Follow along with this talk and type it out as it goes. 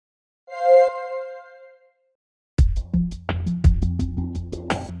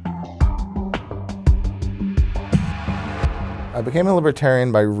I became a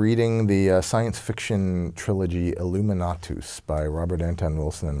libertarian by reading the science fiction trilogy Illuminatus by Robert Anton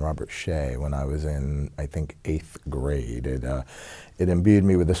Wilson and Robert Shea when I was in, I think, 8th grade. It imbued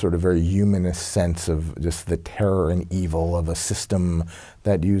me with a sort of very humanist sense of just the terror and evil of a system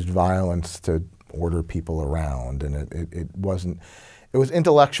that used violence to order people around. And it was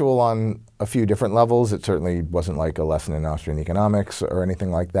intellectual on a few different levels. It certainly wasn't like a lesson in Austrian economics or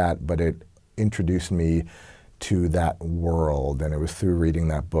anything like that, but it introduced me to that world. And it was through reading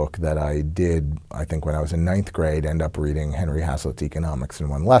that book that I did, I think when I was in 9th grade, end up reading Henry Hazlitt's Economics in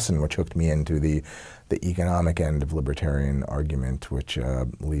One Lesson, which hooked me into the economic end of libertarian argument, which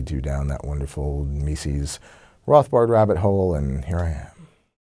leads you down that wonderful Mises Rothbard rabbit hole, and here I am.